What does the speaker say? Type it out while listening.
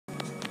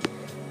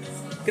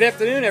Good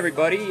afternoon,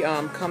 everybody.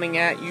 I'm coming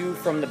at you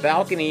from the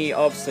balcony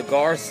of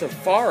Cigar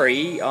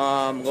Safari,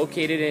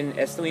 located in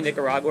Esteli,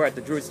 Nicaragua at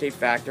the Drew Estate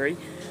Factory.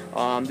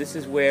 This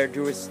is where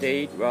Drew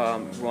Estate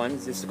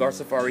runs the Cigar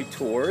Safari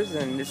tours,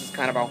 and this is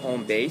kind of our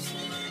home base.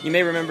 You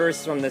may remember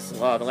us from this the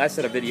last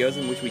set of videos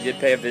in which we did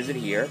pay a visit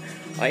here.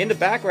 In the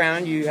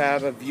background, you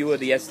have a view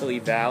of the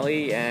Esteli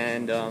Valley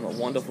and a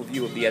wonderful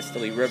view of the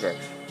Esteli River.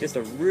 Just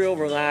a real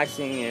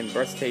relaxing and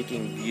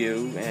breathtaking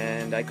view,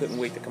 and I couldn't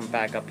wait to come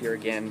back up here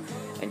again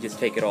and just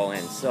take it all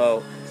in.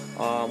 So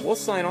we'll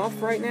sign off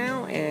right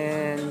now,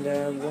 and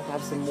we'll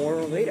have some more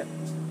later.